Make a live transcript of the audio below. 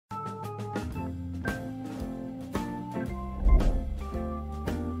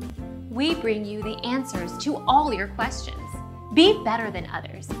we bring you the answers to all your questions. Be better than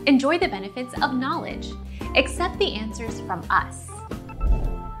others. Enjoy the benefits of knowledge. Accept the answers from us.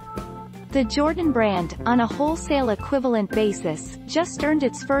 The Jordan brand, on a wholesale equivalent basis, just earned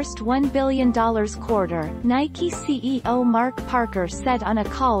its first $1 billion quarter, Nike CEO Mark Parker said on a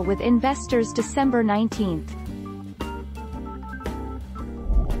call with investors December 19.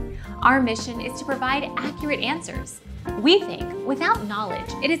 Our mission is to provide accurate answers. We think without knowledge,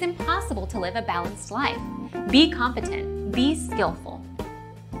 it is impossible to live a balanced life. Be competent, be skillful.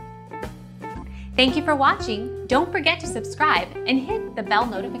 Thank you for watching. Don't forget to subscribe and hit the bell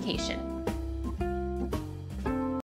notification.